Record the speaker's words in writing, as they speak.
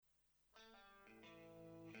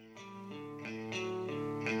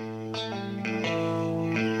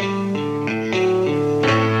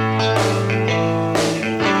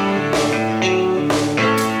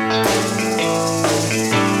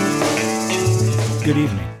Good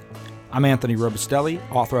evening. I'm Anthony Robustelli,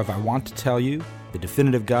 author of I Want to Tell You, the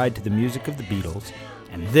definitive guide to the music of the Beatles,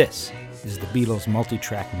 and this is the Beatles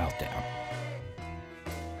Multi-Track Meltdown.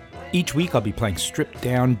 Each week I'll be playing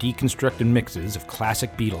stripped-down, deconstructed mixes of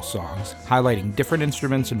classic Beatles songs, highlighting different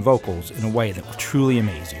instruments and vocals in a way that will truly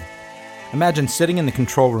amaze you. Imagine sitting in the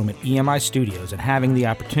control room at EMI Studios and having the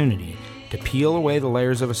opportunity to peel away the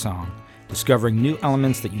layers of a song, discovering new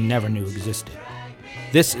elements that you never knew existed.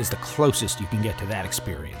 This is the closest you can get to that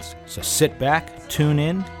experience. So sit back, tune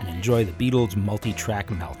in, and enjoy the Beatles Multi-Track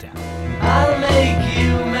Meltdown. I'll make you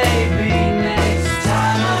maybe next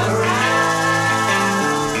time around.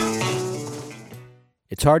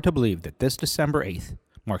 It's hard to believe that this December 8th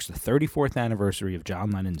marks the 34th anniversary of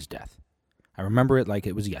John Lennon's death. I remember it like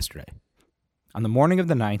it was yesterday. On the morning of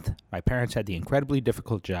the 9th, my parents had the incredibly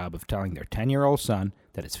difficult job of telling their 10-year-old son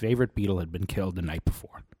that his favorite Beatle had been killed the night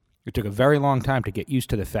before. It took a very long time to get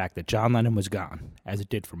used to the fact that John Lennon was gone, as it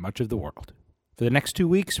did for much of the world. For the next 2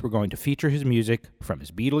 weeks, we're going to feature his music from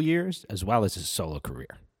his Beatle years as well as his solo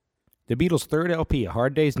career. The Beatles' third LP, A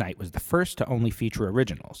Hard Day's Night, was the first to only feature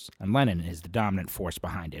originals, and Lennon is the dominant force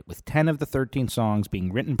behind it, with 10 of the 13 songs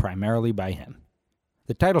being written primarily by him.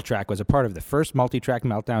 The title track was a part of the first multi-track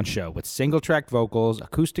Meltdown show, with single-track vocals,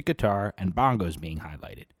 acoustic guitar, and bongos being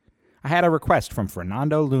highlighted. I had a request from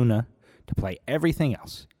Fernando Luna to play everything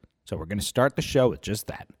else, so we're going to start the show with just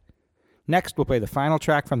that. Next, we'll play the final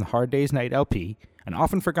track from the Hard Day's Night LP, an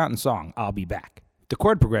often-forgotten song, I'll Be Back. The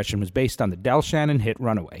chord progression was based on the Del Shannon hit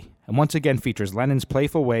Runaway, and once again features Lennon's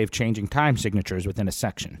playful way of changing time signatures within a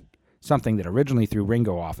section, something that originally threw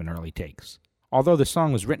Ringo off in early takes. Although the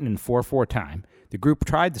song was written in 4/4 time, the group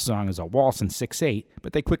tried the song as a waltz in 6/8,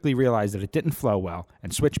 but they quickly realized that it didn't flow well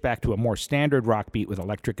and switched back to a more standard rock beat with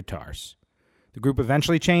electric guitars. The group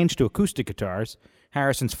eventually changed to acoustic guitars,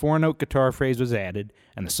 Harrison's 4-note guitar phrase was added,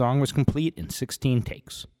 and the song was complete in 16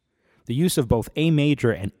 takes. The use of both A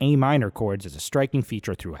major and A minor chords is a striking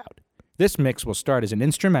feature throughout. This mix will start as an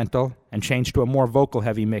instrumental and change to a more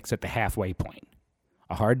vocal-heavy mix at the halfway point.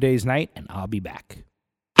 A Hard Day's Night, and I'll Be Back.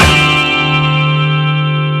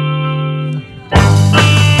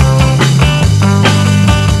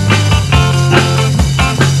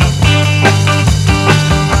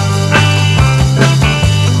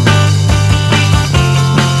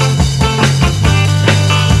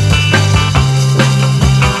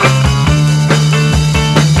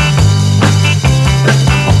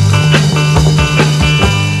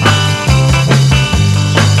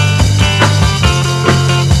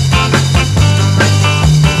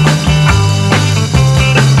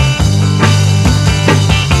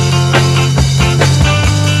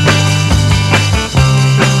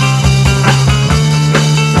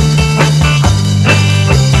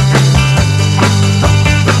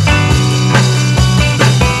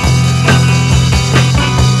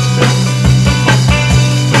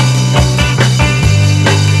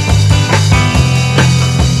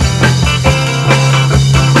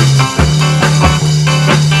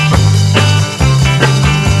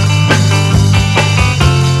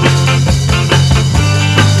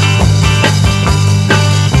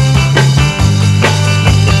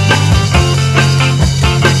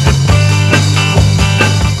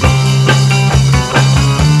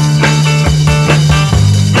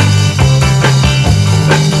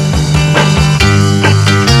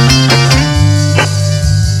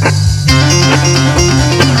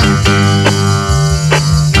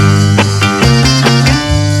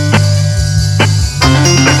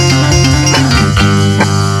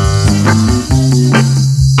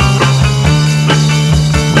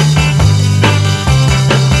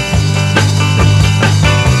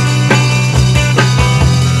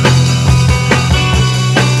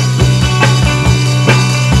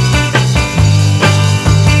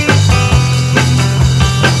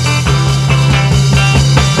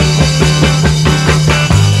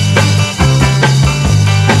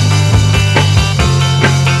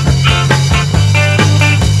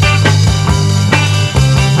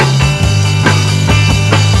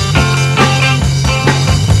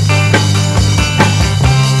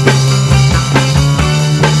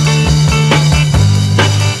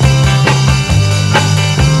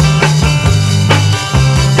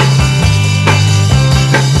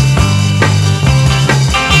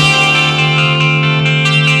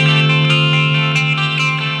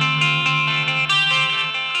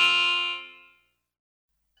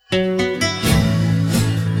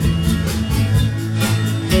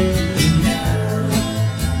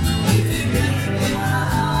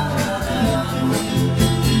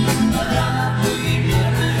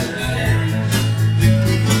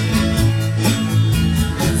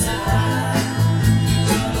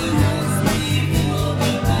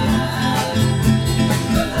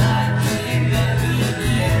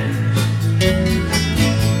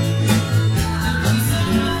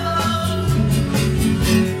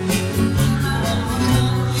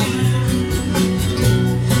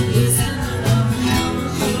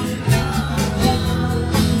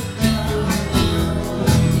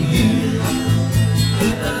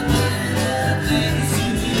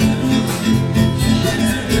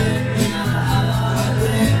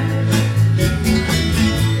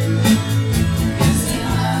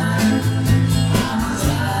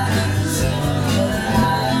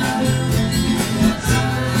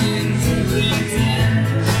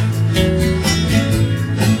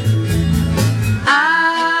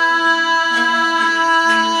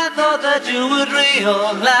 you would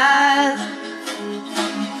realize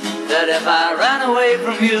that if I ran away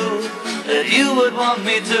from you, that you would want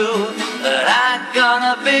me to, that I'd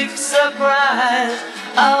got a big surprise.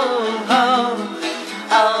 Oh, oh,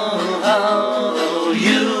 oh, oh,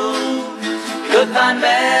 you could find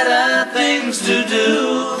better things to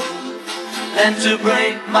do than to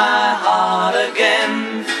break my heart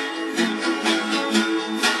again.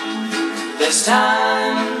 This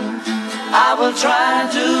time I will try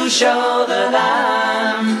to show that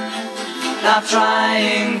I'm not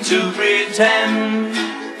trying to pretend.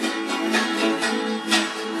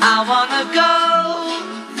 I wanna go,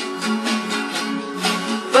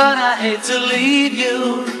 but I hate to leave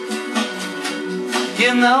you.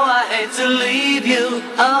 You know I hate to leave you.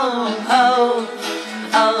 Oh, oh,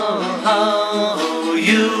 oh, oh,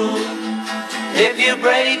 you. If you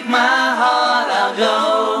break my heart, I'll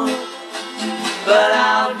go, but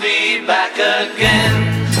I'll be back again.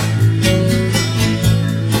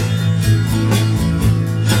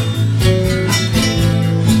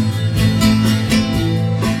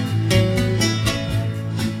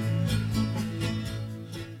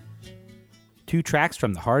 Two tracks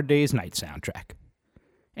from the Hard Day's Night soundtrack.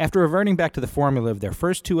 After reverting back to the formula of their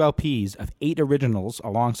first two LPs of 8 originals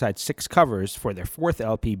alongside 6 covers for their 4th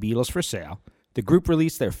LP, Beatles for Sale, the group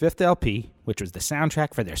released their 5th LP, which was the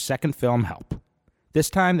soundtrack for their second film, Help. This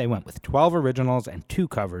time they went with 12 originals and 2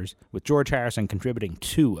 covers, with George Harrison contributing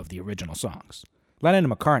 2 of the original songs. Lennon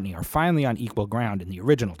and McCartney are finally on equal ground in the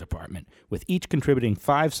original department, with each contributing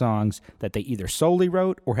 5 songs that they either solely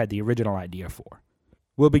wrote or had the original idea for.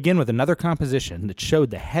 We'll begin with another composition that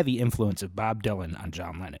showed the heavy influence of Bob Dylan on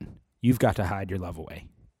John Lennon, You've Got to Hide Your Love Away.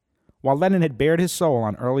 While Lennon had bared his soul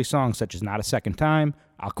on early songs such as Not a Second Time,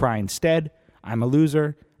 I'll Cry Instead, I'm a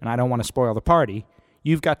Loser, and I Don't Want to Spoil the Party,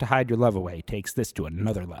 You've Got to Hide Your Love Away takes this to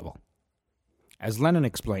another level. As Lennon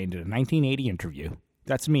explained in a 1980 interview,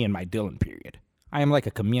 that's me in my Dylan period. I am like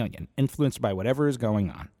a chameleon, influenced by whatever is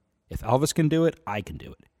going on. If Elvis can do it, I can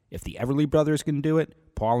do it. If the Everly Brothers can do it,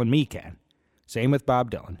 Paul and me can. Same with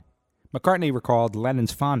Bob Dylan. McCartney recalled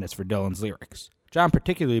Lennon's fondness for Dylan's lyrics. John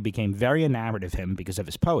particularly became very enamored of him because of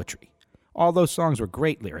his poetry. All those songs were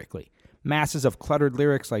great lyrically, masses of cluttered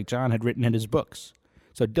lyrics like John had written in his books.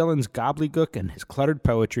 So Dylan's gobbledygook and his cluttered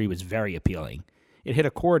poetry was very appealing. It hit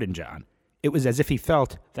a chord in John. It was as if he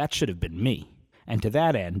felt, that should have been me. And to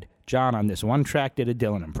that end, John on this one track did a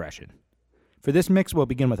Dylan impression. For this mix, we'll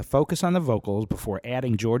begin with a focus on the vocals before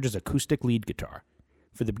adding George's acoustic lead guitar.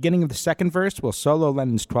 For the beginning of the second verse, we'll solo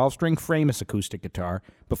Lennon's 12-string Framus acoustic guitar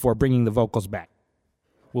before bringing the vocals back.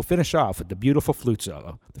 We'll finish off with the beautiful flute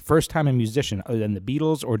solo, the first time a musician other than the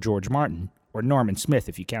Beatles or George Martin, or Norman Smith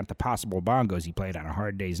if you count the possible bongos he played on A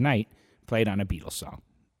Hard Day's Night, played on a Beatles song.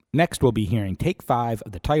 Next, we'll be hearing Take 5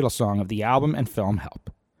 of the title song of the album and film Help.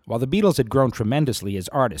 While the Beatles had grown tremendously as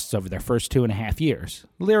artists over their first 2.5 years,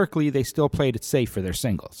 lyrically they still played it safe for their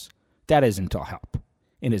singles. That is until Help.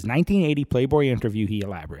 In his 1980 Playboy interview, he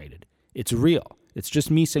elaborated, "It's real. It's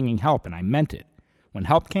just me singing Help, and I meant it. When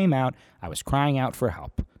Help came out, I was crying out for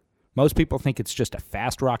help. Most people think it's just a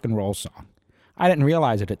fast rock and roll song. I didn't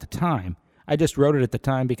realize it at the time. I just wrote it at the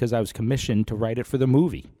time because I was commissioned to write it for the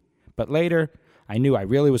movie. But later, I knew I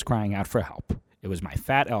really was crying out for help. It was my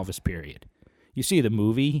fat Elvis period. You see, the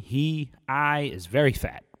movie, I is very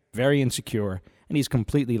fat, very insecure, and he's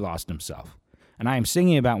completely lost himself. And I am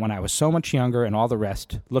singing about when I was so much younger and all the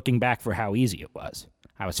rest, looking back for how easy it was.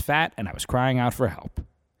 I was fat and I was crying out for help."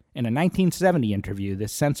 In a 1970 interview,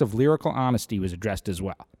 this sense of lyrical honesty was addressed as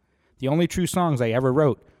well. "The only true songs I ever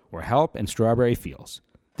wrote were Help and Strawberry Fields.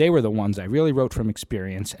 They were the ones I really wrote from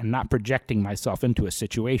experience and not projecting myself into a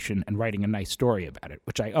situation and writing a nice story about it,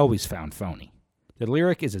 which I always found phony. The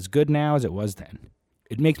lyric is as good now as it was then.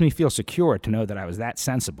 It makes me feel secure to know that I was that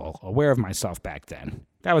sensible, aware of myself back then.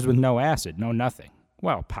 That was with no acid, no nothing.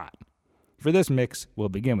 Well, pot." For this mix, we'll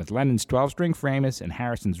begin with Lennon's 12-string Framus and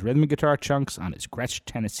Harrison's rhythm guitar chunks on his Gretsch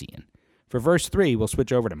Tennessean. For verse 3, we'll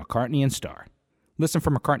switch over to McCartney and Starr. Listen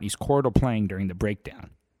for McCartney's chordal playing during the breakdown.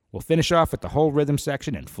 We'll finish off with the whole rhythm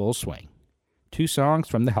section in full swing. 2 songs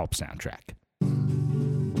from the Help soundtrack.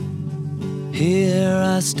 Here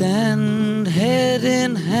I stand, head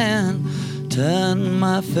in hand, turn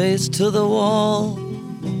my face to the wall.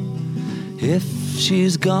 If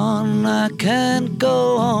she's gone, I can't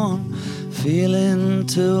go on, feeling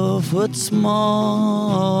 2 foot small.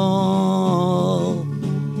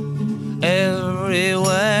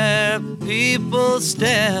 Everywhere people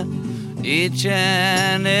stare, each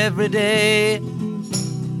and every day.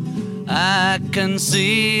 I can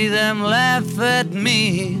see them laugh at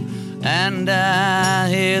me, and I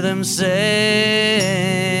hear them say,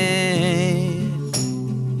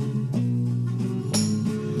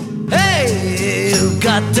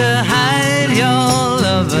 got to hide your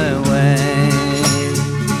love away.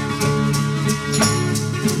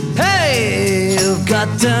 Hey, you've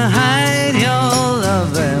got to hide your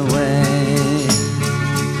love away.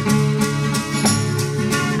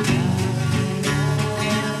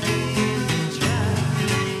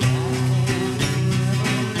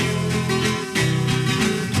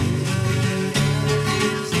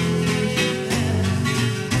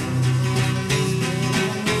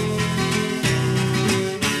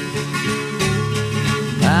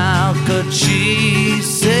 How could she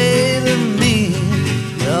say to me,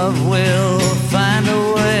 love will find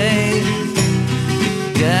a way?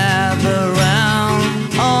 Gather round,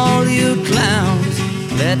 all you clowns,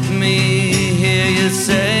 let me hear you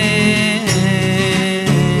say.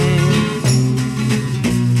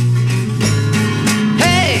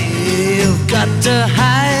 Hey, you've got to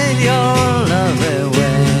hide your love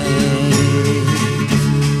away.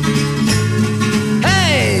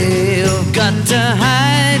 Hey, you've got to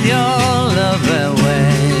hide your love away.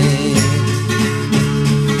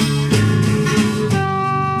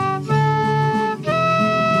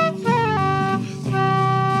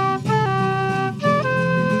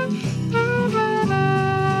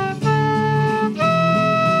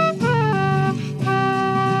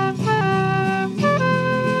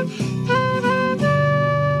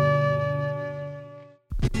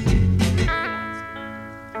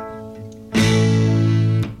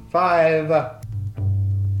 Five. That's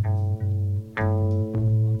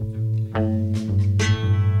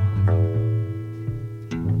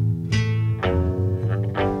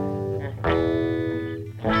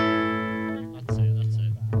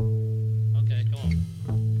it. Okay, come on.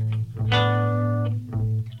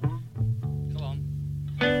 Come on.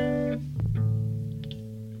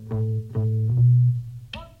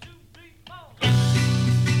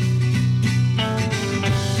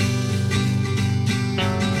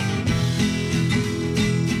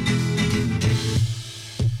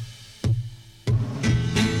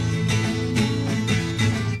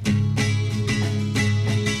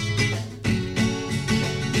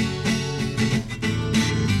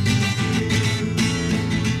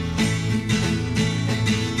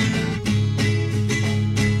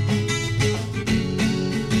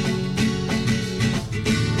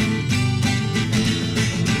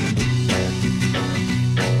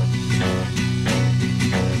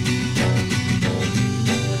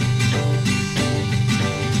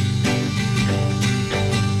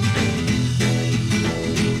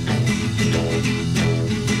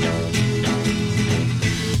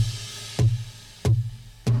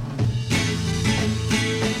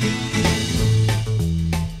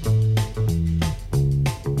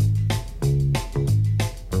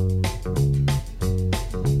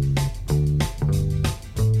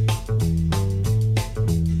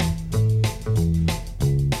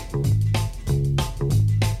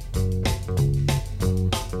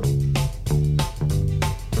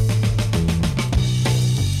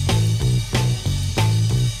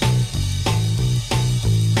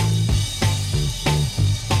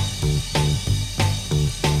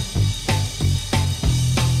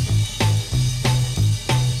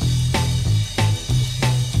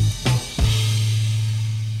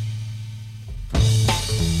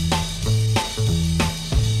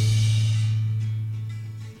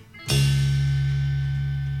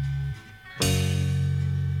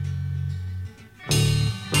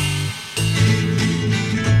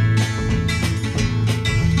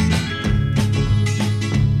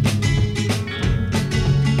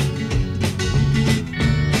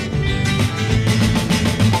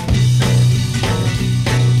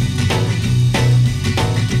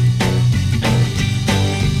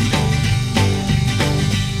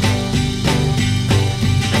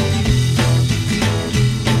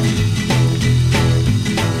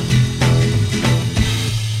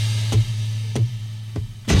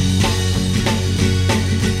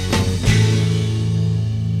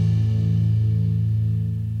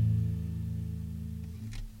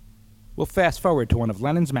 We'll fast forward to one of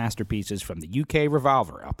Lennon's masterpieces from the UK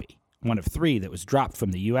Revolver LP, one of 3 that was dropped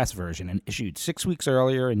from the US version and issued 6 weeks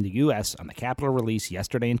earlier in the US on the Capitol release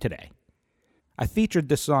yesterday and today. I featured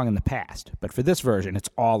this song in the past, but for this version it's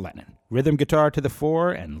all Lennon, rhythm guitar to the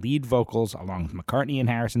fore and lead vocals along with McCartney and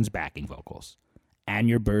Harrison's backing vocals. And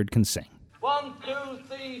Your Bird Can Sing. 1, 2,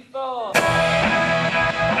 3, 4.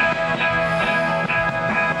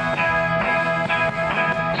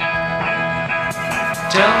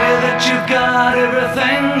 Tell me that you've got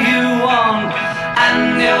everything you want,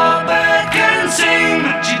 and your bird can sing,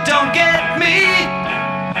 but you don't get me.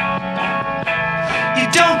 You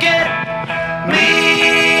don't get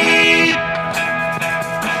me.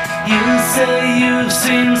 You say you've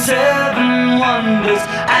seen 7 wonders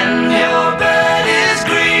and your bed is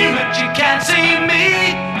green, but you can't see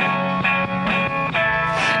me.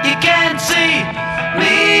 You can't see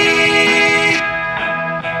me.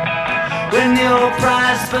 When your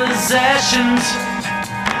prized possessions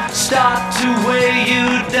start to weigh you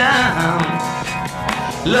down,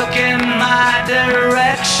 look in my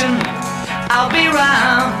direction. I'll be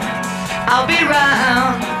round, I'll be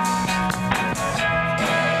round.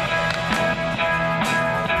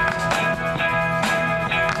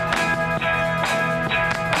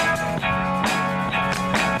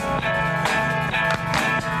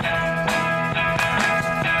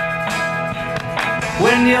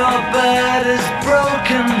 When your bird is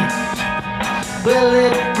broken, will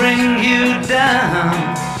it bring you down?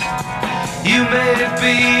 You may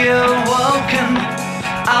be awoken.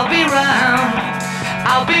 I'll be round,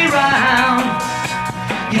 I'll be round.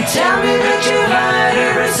 You tell me that you heard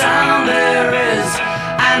every sound there is,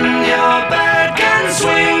 and your bird can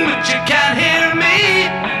swing, but you can't hear me.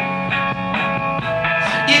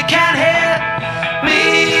 You can't hear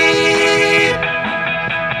me.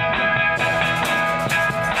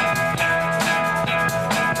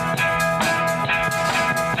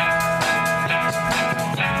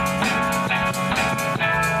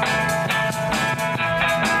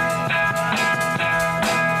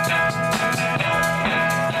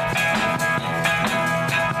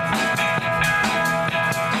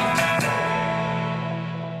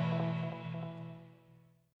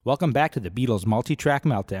 Welcome back to the Beatles Multi-Track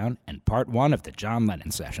Meltdown and part 1 of the John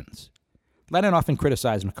Lennon sessions. Lennon often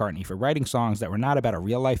criticized McCartney for writing songs that were not about a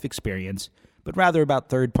real-life experience, but rather about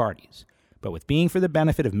third parties. But with Being for the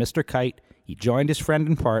Benefit of Mr. Kite, he joined his friend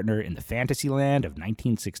and partner in the fantasy land of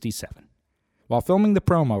 1967. While filming the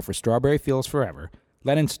promo for Strawberry Fields Forever,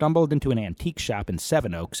 Lennon stumbled into an antique shop in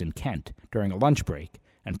Sevenoaks in Kent during a lunch break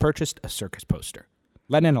and purchased a circus poster.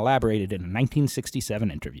 Lennon elaborated in a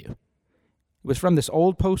 1967 interview. It was from this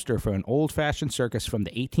old poster for an old-fashioned circus from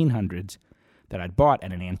the 1800s that I'd bought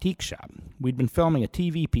at an antique shop. We'd been filming a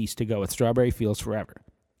TV piece to go with Strawberry Fields Forever.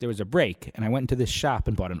 There was a break, and I went into this shop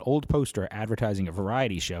and bought an old poster advertising a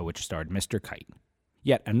variety show which starred Mr. Kite.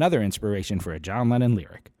 Yet another inspiration for a John Lennon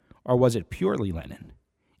lyric. Or was it purely Lennon?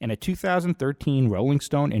 In a 2013 Rolling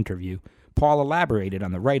Stone interview, Paul elaborated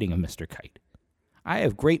on the writing of Mr. Kite. I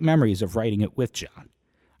have great memories of writing it with John.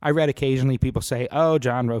 I read occasionally people say, "Oh,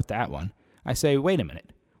 John wrote that one." I say, wait a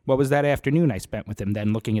minute, what was that afternoon I spent with him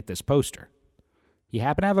then looking at this poster? He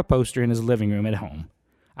happened to have a poster in his living room at home.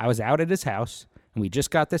 I was out at his house, and we just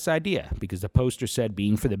got this idea because the poster said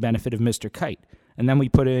Being for the Benefit of Mr. Kite, and then we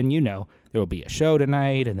put in, there will be a show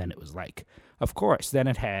tonight, and then it was like, of course, then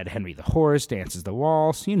it had Henry the Horse, Dances the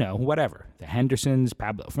Waltz, whatever. The Hendersons,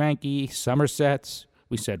 Pablo Frankie, Somersets.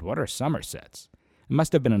 We said, what are Somersets? It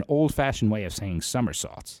must have been an old-fashioned way of saying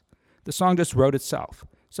somersaults. The song just wrote itself.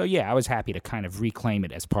 So yeah, I was happy to kind of reclaim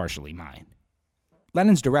it as partially mine.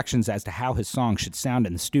 Lennon's directions as to how his song should sound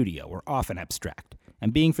in the studio were often abstract,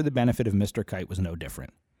 and Being for the Benefit of Mr. Kite was no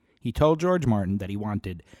different. He told George Martin that he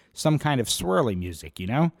wanted some kind of swirly music,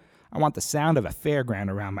 I want the sound of a fairground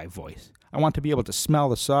around my voice. I want to be able to smell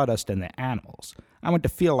the sawdust and the animals. I want to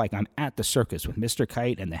feel like I'm at the circus with Mr.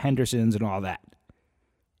 Kite and the Hendersons and all that.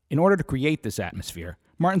 In order to create this atmosphere,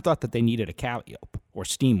 Martin thought that they needed a calliope, or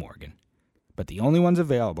steam organ. But the only ones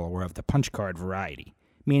available were of the punch card variety,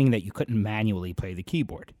 meaning that you couldn't manually play the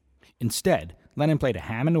keyboard. Instead, Lennon played a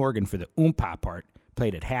Hammond organ for the oompa part,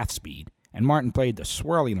 played at half speed, and Martin played the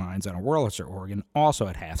swirly lines on a Wurlitzer organ, also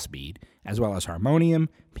at half speed, as well as harmonium,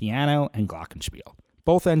 piano, and glockenspiel.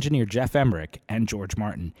 Both engineer Jeff Emmerich and George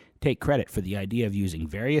Martin take credit for the idea of using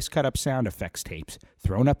various cut-up sound effects tapes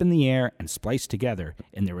thrown up in the air and spliced together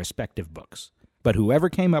in their respective books. But whoever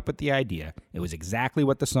came up with the idea, it was exactly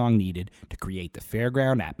what the song needed to create the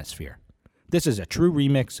fairground atmosphere. This is a true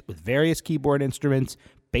remix with various keyboard instruments,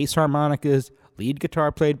 bass harmonicas, lead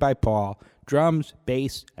guitar played by Paul, drums,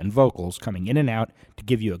 bass, and vocals coming in and out to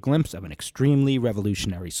give you a glimpse of an extremely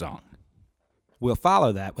revolutionary song. We'll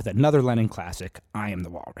follow that with another Lennon classic, I Am the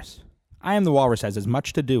Walrus. I Am the Walrus has as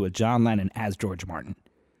much to do with John Lennon as George Martin.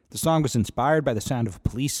 The song was inspired by the sound of a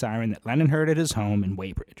police siren that Lennon heard at his home in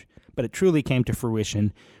Weybridge, but it truly came to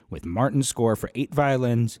fruition with Martin's score for 8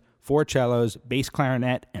 violins, 4 cellos, bass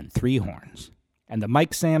clarinet, and 3 horns. And the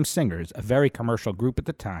Mike Sam Singers, a very commercial group at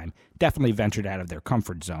the time, definitely ventured out of their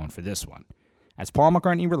comfort zone for this one. As Paul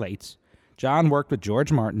McCartney relates, John worked with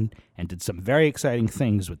George Martin and did some very exciting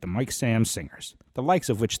things with the Mike Sam Singers, the likes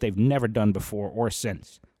of which they've never done before or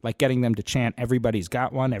since, like getting them to chant Everybody's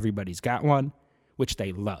Got One, Everybody's Got One, which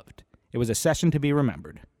they loved. It was a session to be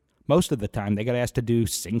remembered. Most of the time, they got asked to do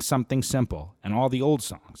Sing Something Simple and all the old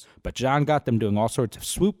songs, but John got them doing all sorts of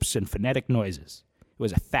swoops and phonetic noises. It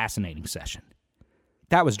was a fascinating session.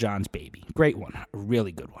 That was John's baby. Great one. A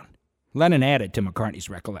really good one. Lennon added to McCartney's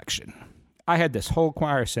recollection. I had this whole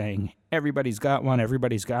choir saying, everybody's got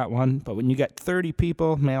one, but when you get 30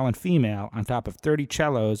 people, male and female, on top of 30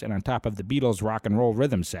 cellos and on top of the Beatles rock and roll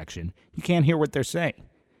rhythm section, you can't hear what they're saying.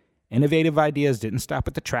 Innovative ideas didn't stop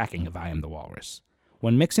at the tracking of I Am the Walrus.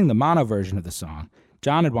 When mixing the mono version of the song,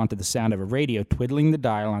 John had wanted the sound of a radio twiddling the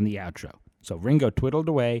dial on the outro, so Ringo twiddled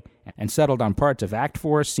away and settled on parts of Act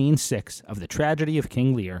 4, Scene 6 of The Tragedy of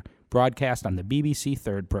King Lear, broadcast on the BBC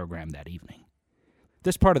Third program that evening.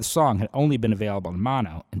 This part of the song had only been available in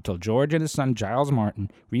mono until George and his son Giles Martin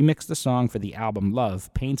remixed the song for the album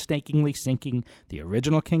Love, painstakingly syncing the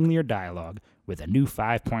original King Lear dialogue with a new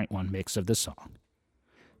 5.1 mix of the song.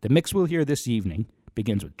 The mix we'll hear this evening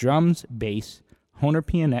begins with drums, bass, Hohner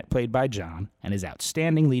pianette played by John, and his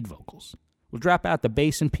outstanding lead vocals. We'll drop out the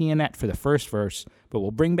bass and pianette for the first verse, but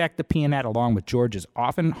we'll bring back the pianette along with George's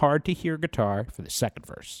often hard-to-hear guitar for the second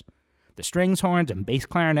verse. The strings, horns, and bass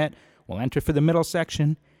clarinet will enter for the middle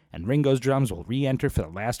section, and Ringo's drums will re-enter for the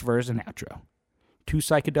last verse and outro. Two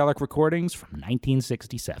psychedelic recordings from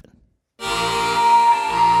 1967.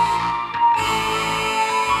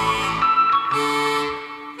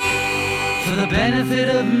 For the benefit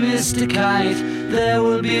of Mr. Kite, there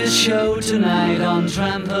will be a show tonight on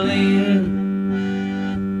trampoline.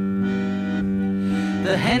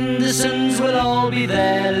 The Hendersons will all be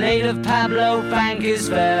there, late of Pablo Frank is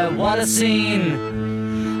fair, what a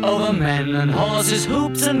scene! Over men and horses,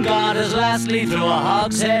 hoops and garters, lastly through a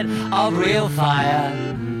hogshead of real fire.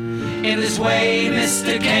 In this way,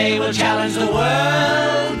 Mr. K will challenge the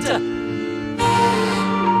world.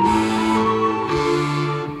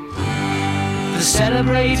 The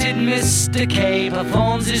celebrated Mr. K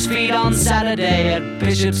performs his feat on Saturday at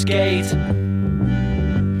Bishopsgate.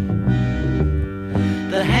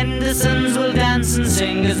 The Hendersons will dance and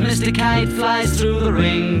sing as Mr. Kite flies through the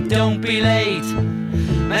ring. Don't be late.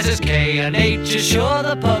 Messrs. K and H assure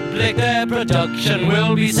the public their production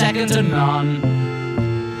will be second to none.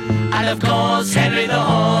 And of course, Henry the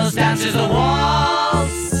Horse dances the waltz.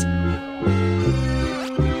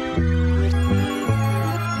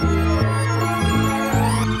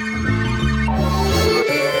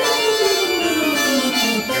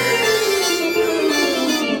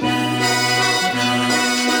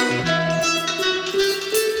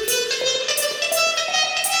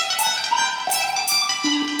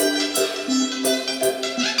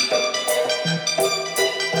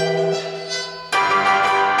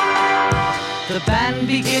 The band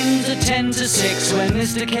begins at 10 to 6 when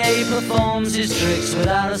Mr. K performs his tricks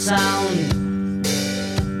without a sound.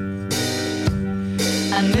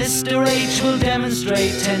 And Mr. H will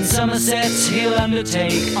demonstrate 10 Somersets he'll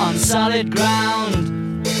undertake on solid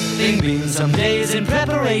ground. They've been some days in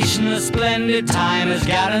preparation, a splendid time is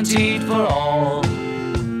guaranteed for all.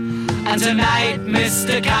 And tonight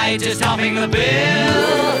Mr. Kite is topping the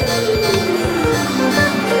bill.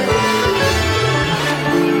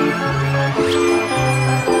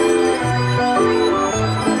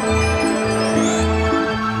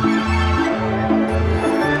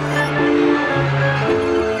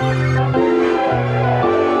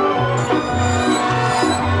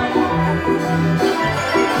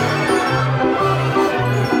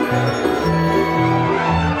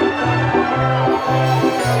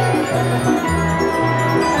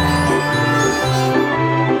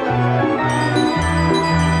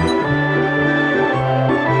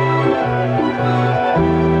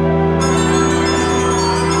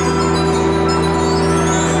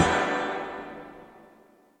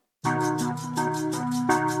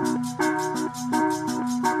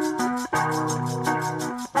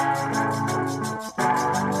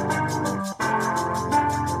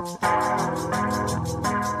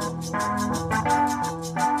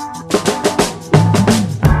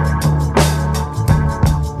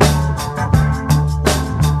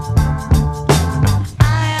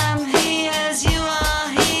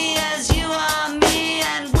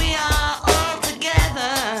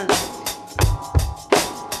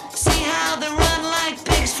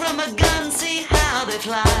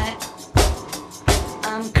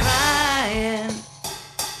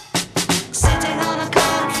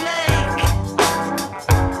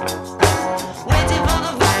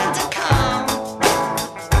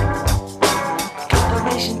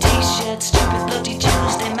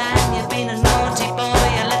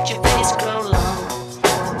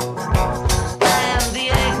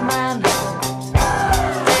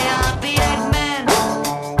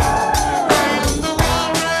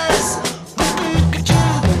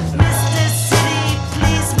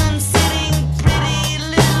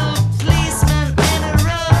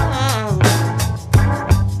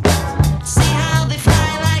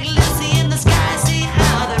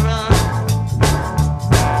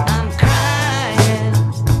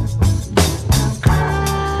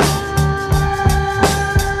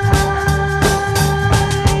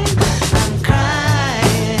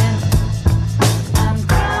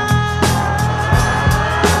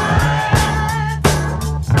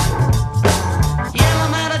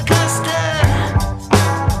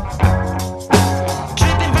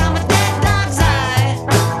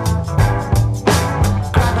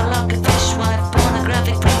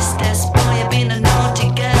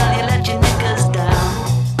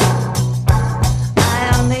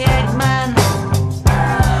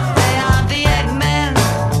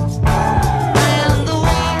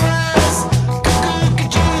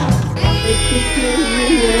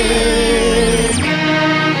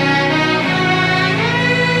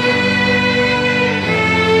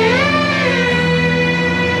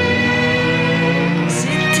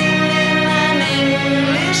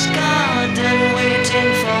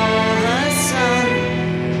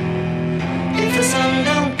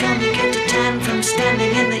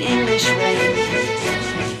 standing in the English rain.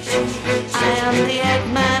 I am the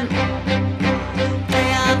Eggman.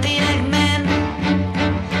 They are the Eggmen.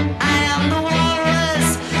 I am the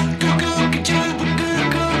walrus.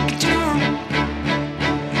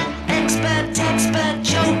 Expert,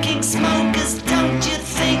 joking smokers. Don't you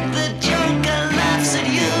think the Joker laughs at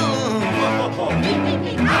you?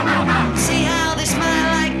 See how they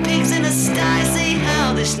smile like pigs in a sty. See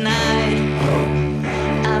how this night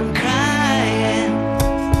I'm crying.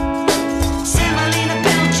 Semolina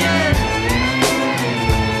Pilchard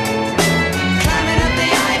climbing up the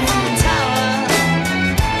Eiffel Tower.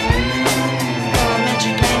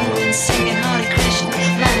 Elementary penguins singing Hare Krishna.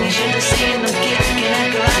 Man, you should have seen them kicking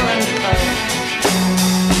Edgar Allan Poe.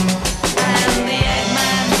 I am the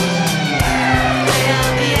Eggman. They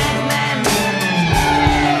are the Eggmen.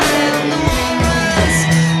 I am the walrus.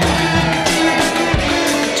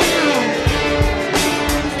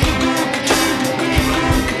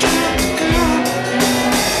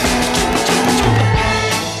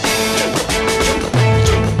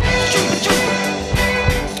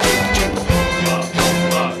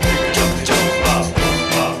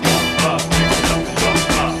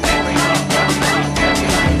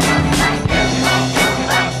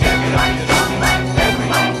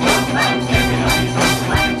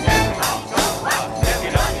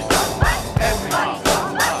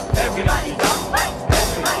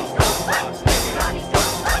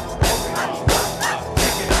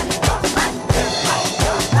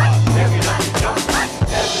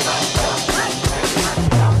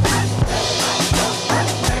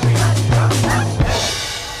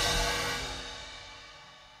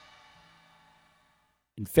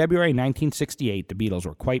 In February 1968, the Beatles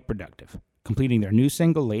were quite productive, completing their new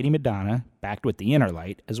single Lady Madonna, backed with the Inner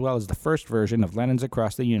Light, as well as the first version of Lennon's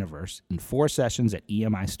Across the Universe, in 4 sessions at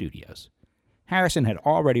EMI Studios. Harrison had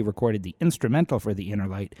already recorded the instrumental for the Inner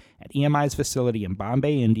Light at EMI's facility in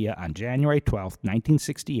Bombay, India on January 12,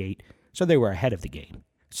 1968, so they were ahead of the game.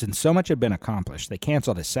 Since so much had been accomplished, they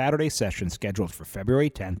canceled a Saturday session scheduled for February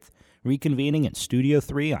 10th, reconvening in Studio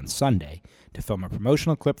 3 on Sunday to film a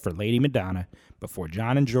promotional clip for Lady Madonna before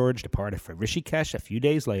John and George departed for Rishikesh a few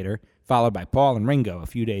days later, followed by Paul and Ringo a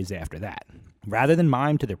few days after that. Rather than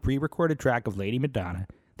mime to the pre-recorded track of Lady Madonna,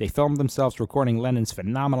 they filmed themselves recording Lennon's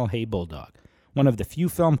phenomenal Hey Bulldog, one of the few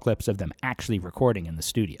film clips of them actually recording in the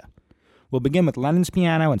studio. We'll begin with Lennon's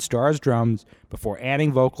piano and Starr's drums before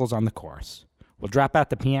adding vocals on the chorus. We'll drop out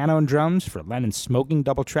the piano and drums for Lennon's smoking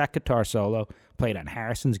double-track guitar solo played on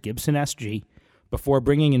Harrison's Gibson SG, before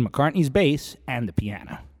bringing in McCartney's bass and the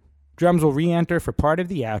piano. Drums will re-enter for part of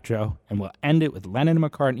the outro, and we'll end it with Lennon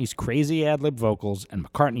and McCartney's crazy ad-lib vocals and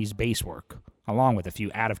McCartney's bass work, along with a few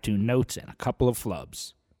out-of-tune notes and a couple of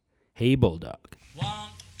flubs. Hey Bulldog. 1,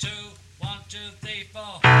 2, 1, 2, 3, 4.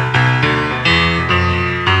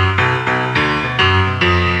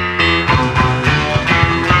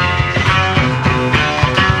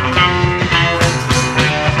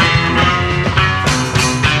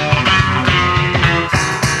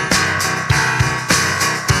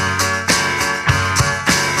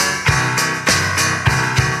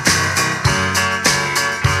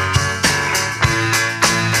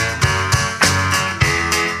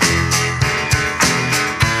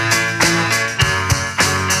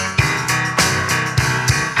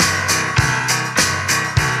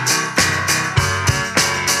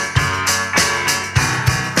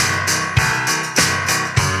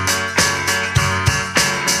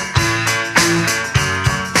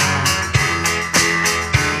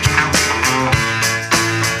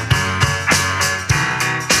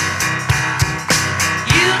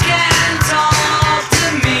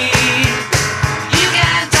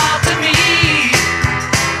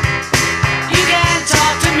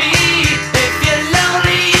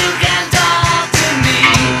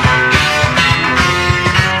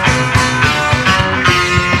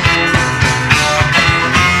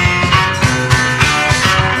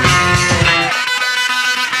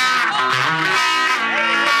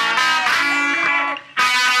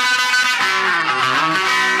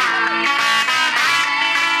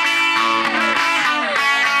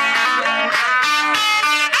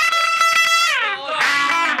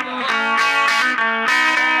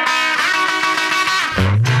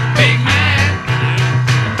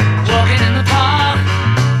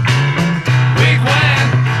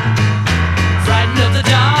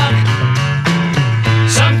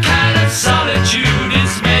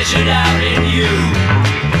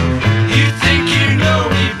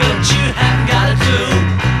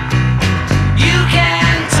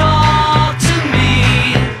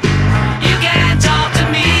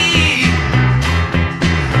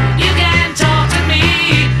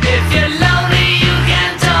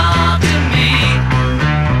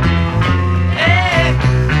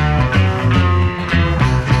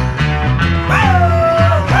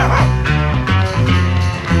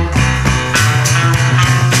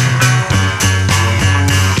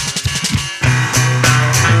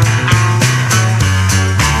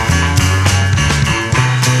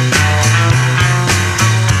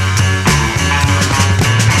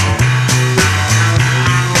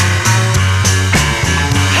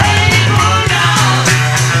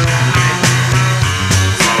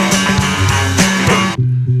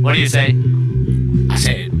 say? I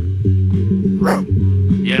said,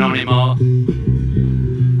 you don't need more.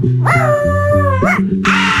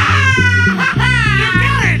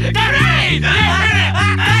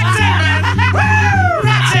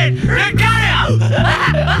 That's it! You got it!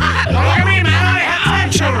 Look at me, man. I have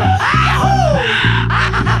 10 children.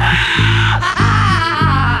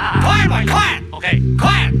 Quiet, boy, quiet. Okay,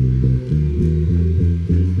 quiet.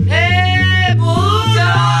 Hey,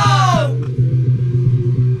 bulldog.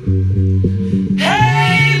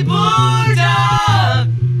 Hey, bulldog.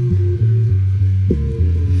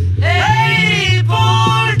 Hey,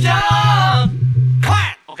 bulldog.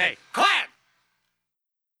 Quiet. Okay, quiet.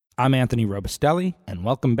 I'm Anthony Robustelli, and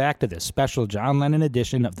welcome back to this special John Lennon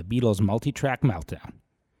edition of the Beatles Multi-Track Meltdown.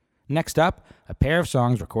 Next up, a pair of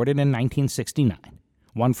songs recorded in 1969,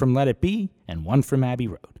 one from Let It Be and one from Abbey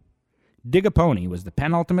Road. Dig a Pony was the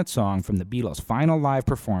penultimate song from the Beatles' final live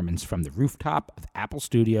performance from the rooftop of Apple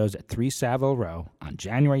Studios at 3 Savile Row on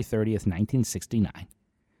January 30th, 1969.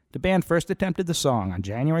 The band first attempted the song on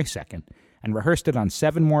January 2nd and rehearsed it on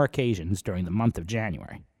 7 more occasions during the month of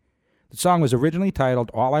January. The song was originally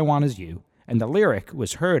titled All I Want Is You, and the lyric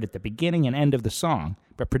was heard at the beginning and end of the song,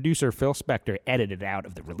 but producer Phil Spector edited it out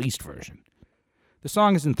of the released version. The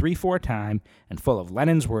song is in 3/4 time and full of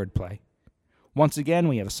Lennon's wordplay. Once again,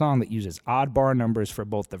 we have a song that uses odd bar numbers for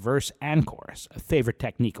both the verse and chorus, a favorite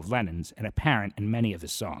technique of Lennon's and apparent in many of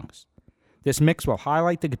his songs. This mix will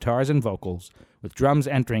highlight the guitars and vocals, with drums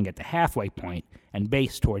entering at the halfway point and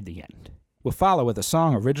bass toward the end. We'll follow with a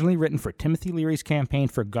song originally written for Timothy Leary's campaign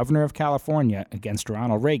for governor of California against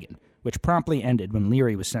Ronald Reagan, which promptly ended when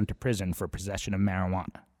Leary was sent to prison for possession of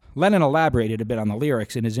marijuana. Lennon elaborated a bit on the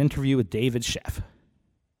lyrics in his interview with David Sheff.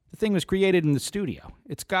 The thing was created in the studio.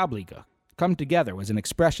 It's gobbledygook. Come Together was an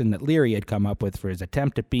expression that Leary had come up with for his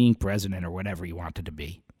attempt at being president or whatever he wanted to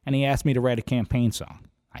be, and he asked me to write a campaign song.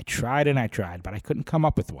 I tried and I tried, but I couldn't come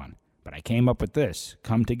up with one. But I came up with this,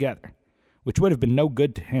 Come Together, which would have been no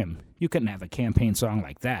good to him. You couldn't have a campaign song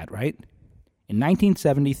like that, right? In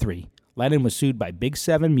 1973, Lennon was sued by Big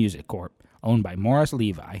 7 Music Corp., owned by Morris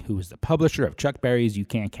Levi, who was the publisher of Chuck Berry's You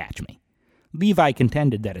Can't Catch Me. Levi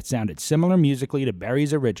contended that it sounded similar musically to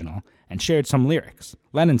Berry's original and shared some lyrics.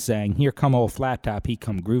 Lennon sang, Here come old flat top, he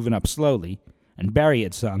come grooving up slowly, and Berry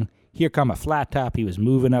had sung, Here come a flat top, he was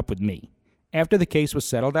moving up with me. After the case was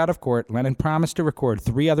settled out of court, Lennon promised to record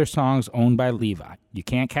 3 other songs owned by Levi. You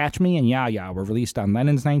Can't Catch Me and Ya Ya were released on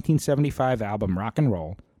Lennon's 1975 album Rock and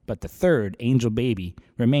Roll, but the third, Angel Baby,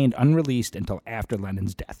 remained unreleased until after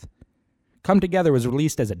Lennon's death. Come Together was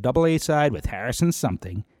released as a double A-side with Harrison's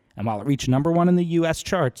Something, and while it reached number 1 in the U.S.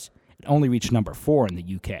 charts, it only reached number 4 in the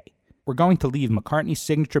U.K. We're going to leave McCartney's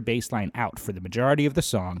signature bass line out for the majority of the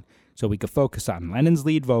song so we could focus on Lennon's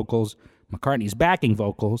lead vocals, McCartney's backing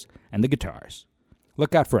vocals, and the guitars.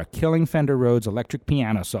 Look out for a killing Fender Rhodes electric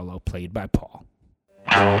piano solo played by Paul.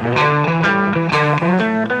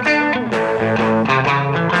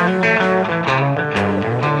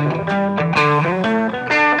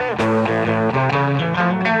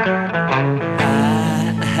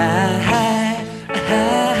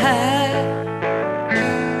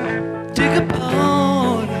 Dig a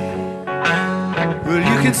pony. Well,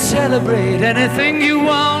 you can celebrate anything you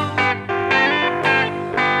want.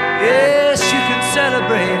 Yes, you can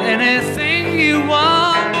celebrate anything you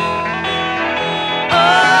want. Oh,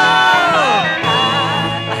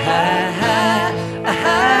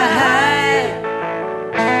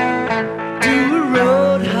 do a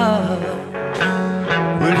road hard.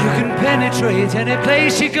 Well, you can penetrate any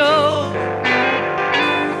place you go.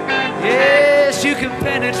 Yes, you can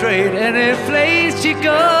penetrate any place you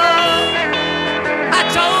go. I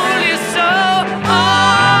told you so.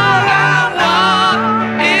 All I want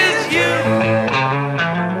is you.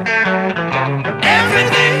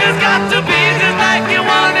 Everything has got to be just like you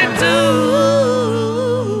want it to.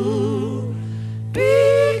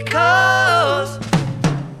 Because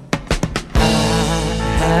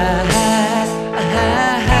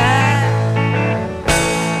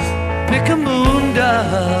pick a moon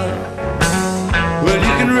dog. Well,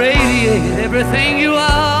 you can radiate everything you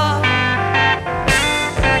are.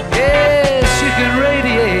 Yes, you can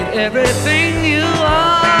radiate everything you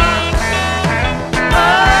are.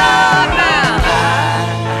 Oh, now.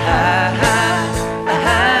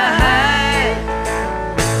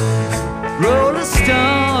 Roller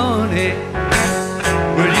Stony.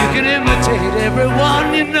 Well, you can imitate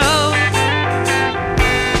everyone you know.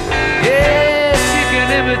 Yes, you can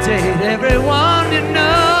imitate everyone you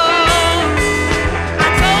know.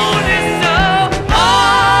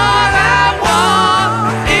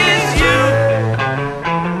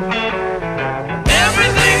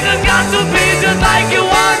 Like you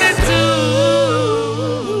wanted to.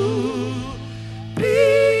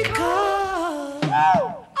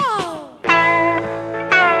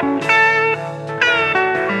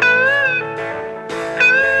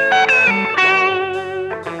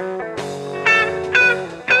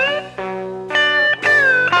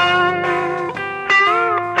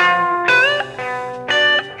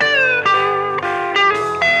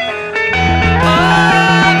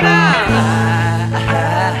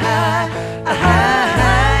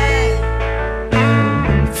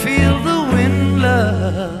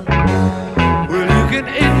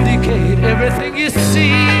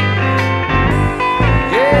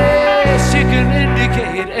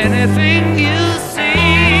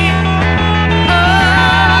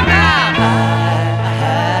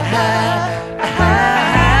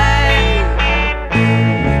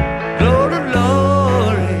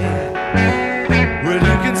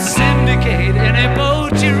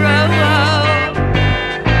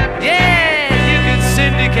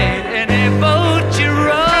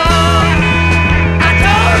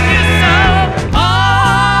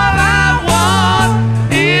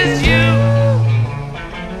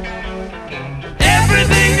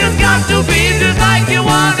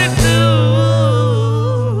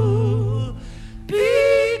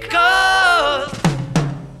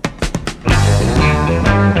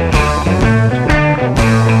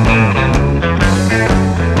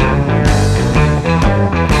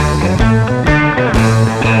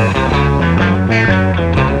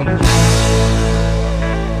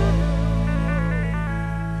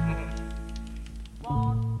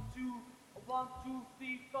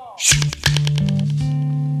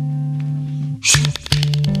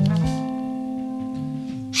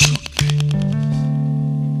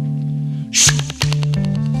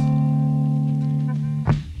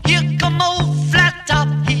 Here come old flat top,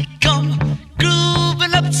 he come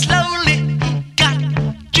grooving up slowly. He got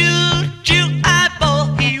choo-choo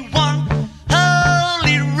eyeball, he won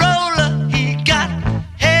holy roller. He got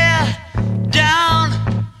hair down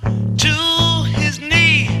to his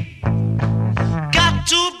knee. Got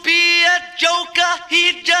to be a joker,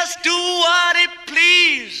 he just do what he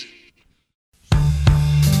please.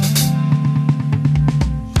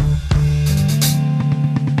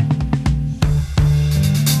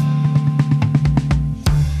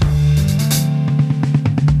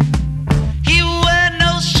 He wear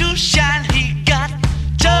no shoe shine, he got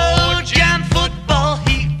toe jam football,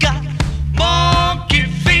 he got monkey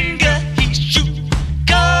finger, he shoot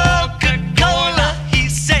Coca-Cola. He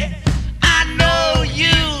say, I know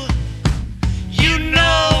you, you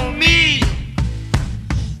know me.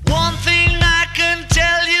 One thing I can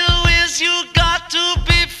tell you is you got to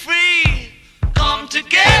be free. Come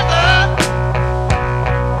together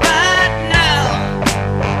right now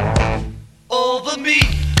over me.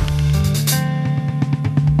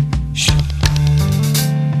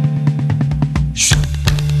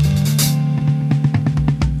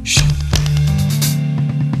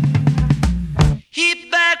 He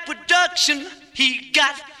back production, he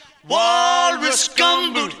got walrus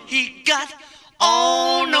gumboot, he got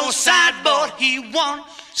on no sideboard, he won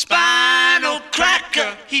spinal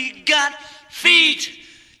cracker, he got feet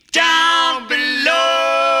down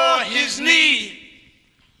below his knee.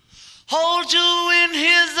 Hold you in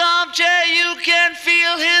his armchair, you can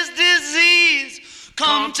feel his disease.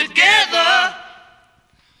 Come together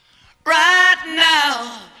right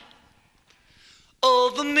now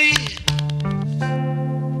over me.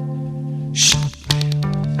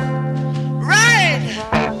 Right.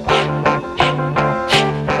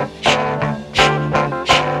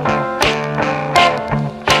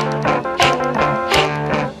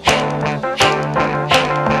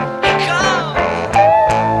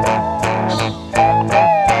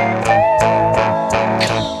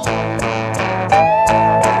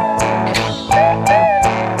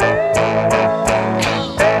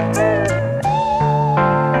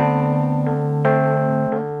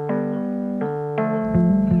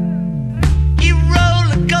 He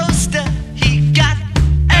roller coaster, he got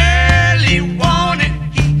early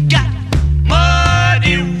warning, he got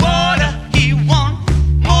muddy water, he won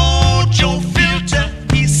mojo filter.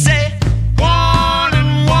 He said 1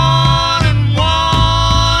 and 1 and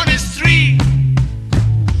 1 is 3.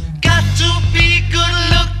 Got to be good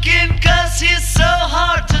looking 'cause he's so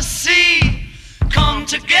hard to see. Come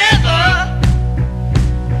together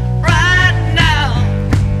right now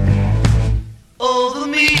over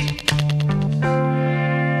me.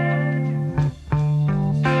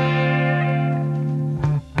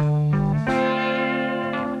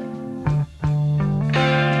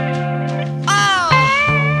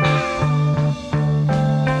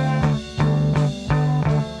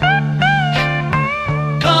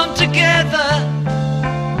 Come together,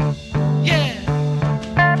 yeah.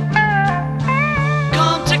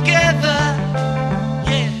 Come together,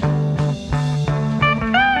 yeah.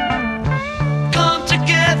 Come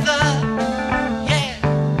together, yeah.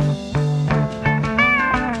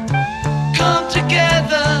 Come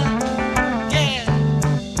together, yeah.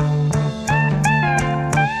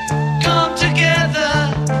 Come together, yeah. Come together,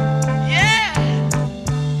 yeah.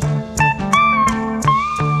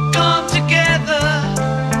 Come together,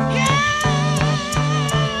 yeah.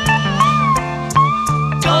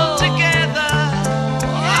 Come together.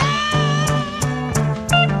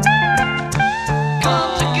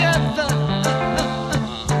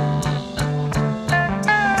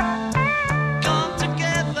 Come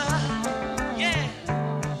together, yeah.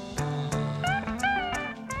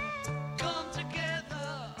 Come together.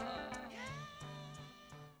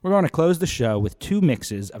 We're going to close the show with two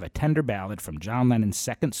mixes of a tender ballad from John Lennon's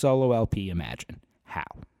second solo LP, Imagine. How?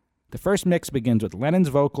 The first mix begins with Lennon's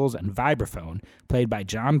vocals and vibraphone played by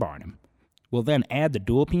John Barnum. We'll then add the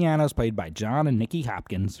dual pianos played by John and Nicky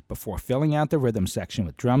Hopkins before filling out the rhythm section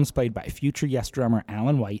with drums played by future Yes drummer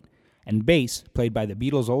Alan White and bass played by the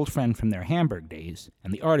Beatles' old friend from their Hamburg days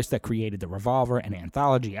and the artist that created the Revolver and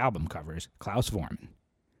Anthology album covers, Klaus Vormann.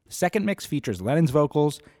 The second mix features Lennon's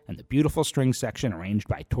vocals and the beautiful string section arranged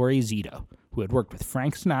by Torrey Zito, who had worked with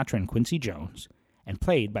Frank Sinatra and Quincy Jones, and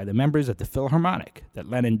played by the members of the Philharmonic that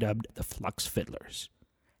Lennon dubbed the Flux Fiddlers.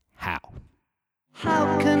 How?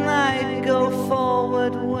 How can I go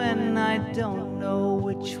forward when I don't know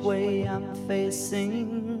which way I'm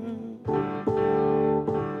facing?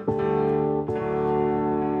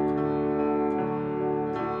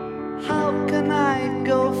 I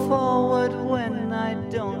go forward when I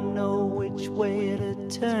don't know which way to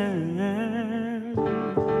turn?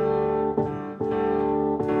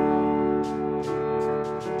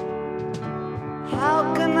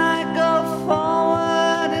 How can I go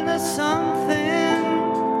forward into something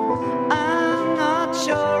I'm not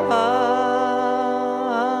sure of?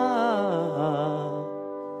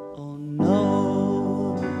 Oh no.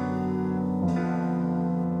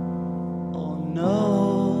 Oh no.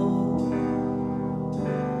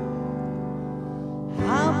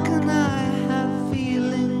 How can I have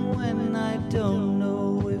feeling when I don't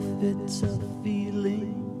know if it's a feeling?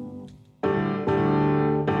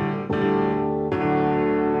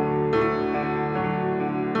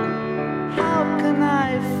 How can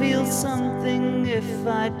I feel something if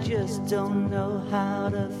I just don't know how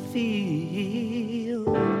to feel?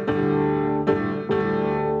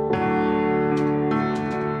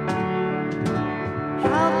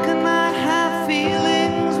 How can I have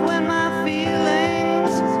feelings when my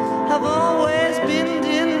feelings have always been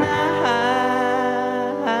denied?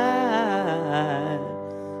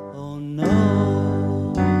 Oh no.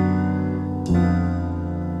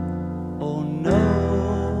 Oh no.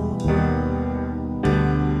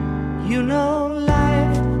 You know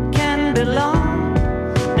life can be long,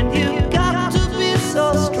 and you've got to be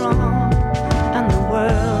so strong, and the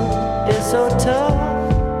world is so tough.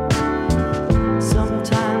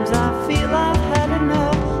 Sometimes I feel I've had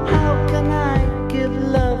enough. How can I give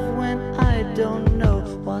love when I don't know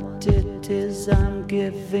what it is I'm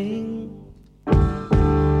giving?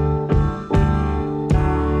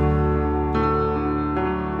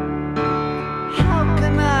 How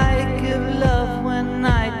can I give love when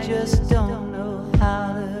I just don't know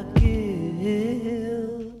how to give?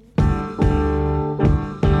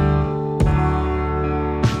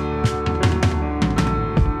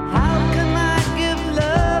 How can I give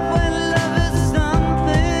love when love is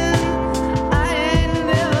something I ain't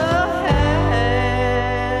never had?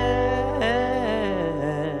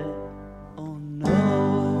 Oh no.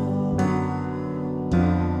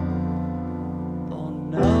 Oh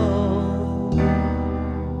no.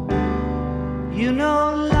 You know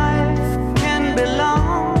life can be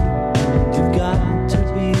long, you've got to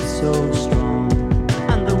be so strong,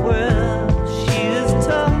 and the world, she is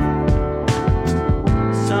tough.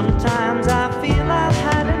 Sometimes I feel I've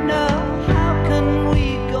had enough. How can we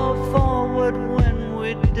go forward when we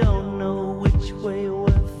don't know which way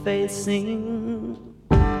we're facing?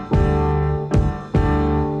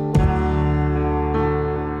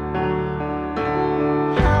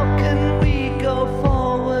 How can we go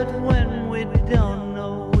forward when we don't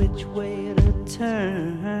know which way to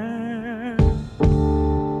turn?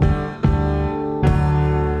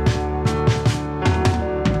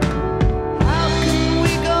 How can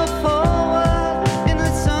we go forward into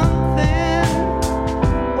something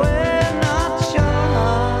we're not sure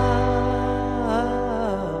of?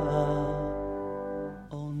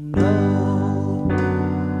 Oh no.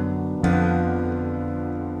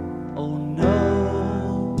 Oh no.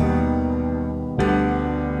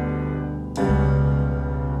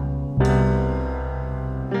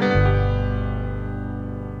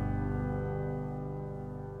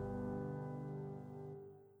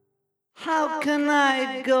 How can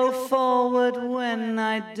I go forward when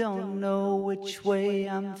I don't know which way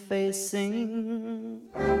I'm facing?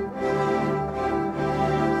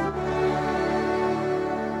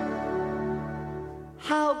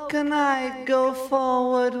 How can I go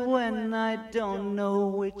forward when I don't know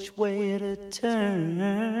which way to turn?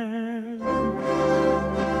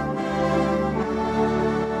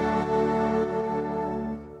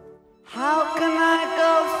 How can I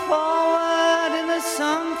go forward into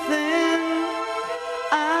something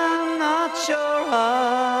I'm not sure of?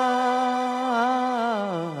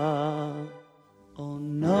 Oh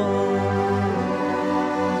no.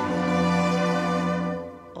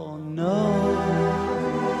 Oh no.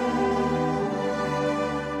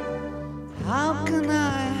 How can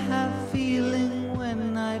I have feeling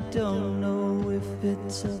when I don't know if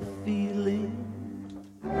it's a feeling?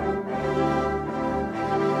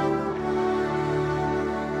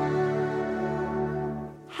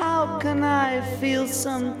 How can I feel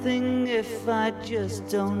something if I just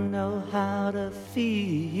don't know how to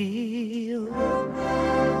feel?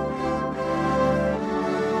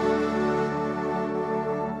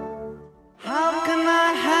 How can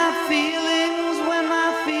I have feelings when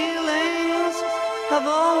my feelings have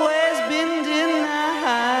always been denied?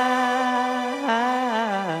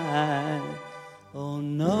 Oh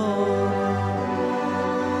no.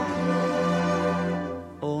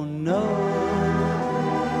 Oh no.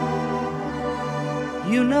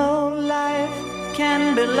 You know life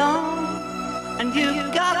can be long, and And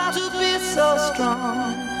you've got to be so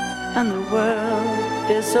strong, and the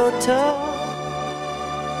world is so tough.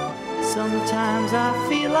 Sometimes I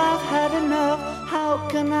feel I've had enough. How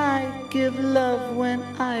can I give love when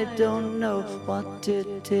I don't know what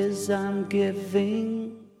it is I'm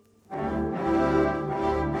giving?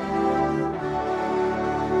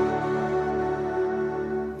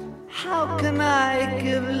 How can I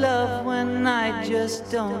give love when I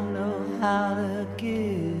just don't know how to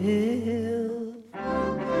give?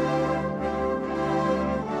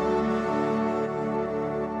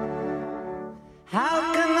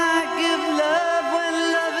 How can I give love when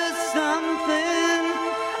love is something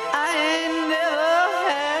I ain't never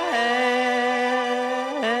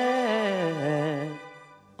had?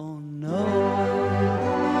 Oh no.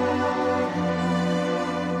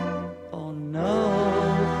 Oh no.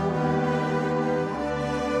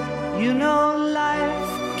 You know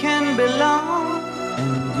life can be long,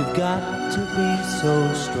 and you've got to be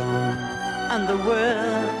so strong. And the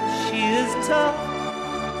world, she is tough.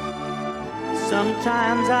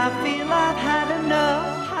 Sometimes I feel I've had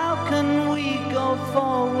enough. How can we go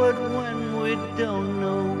forward when we don't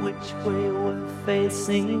know which way we're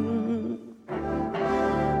facing?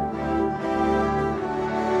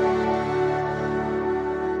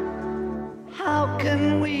 How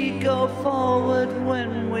can we go forward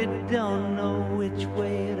when we don't know which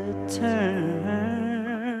way to turn?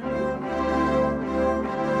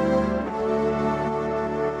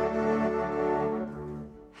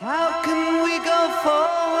 How can we go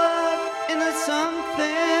forward into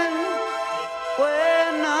something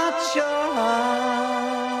we're not sure of?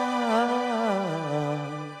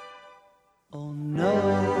 Oh no.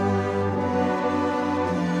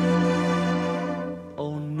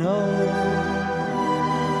 Oh no.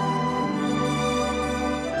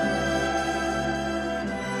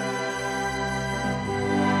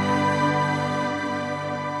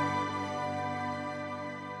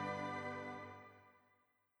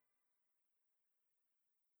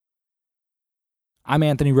 I'm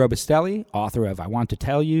Anthony Robustelli, author of I Want to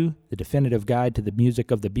Tell You, The Definitive Guide to the Music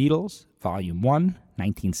of the Beatles, Volume 1,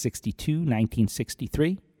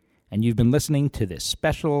 1962-1963, and you've been listening to this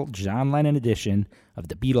special John Lennon edition of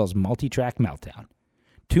the Beatles Multi-Track Meltdown.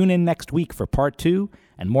 Tune in next week for Part 2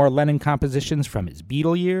 and more Lennon compositions from his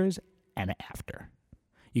Beatle years and after.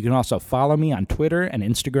 You can also follow me on Twitter and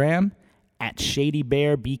Instagram at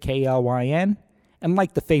ShadyBearBKLYN and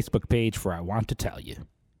like the Facebook page for I Want to Tell You.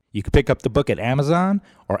 You can pick up the book at Amazon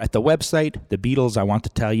or at the website,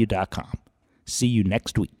 thebeatlesiwanttotellyu.com. See you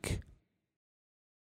next week.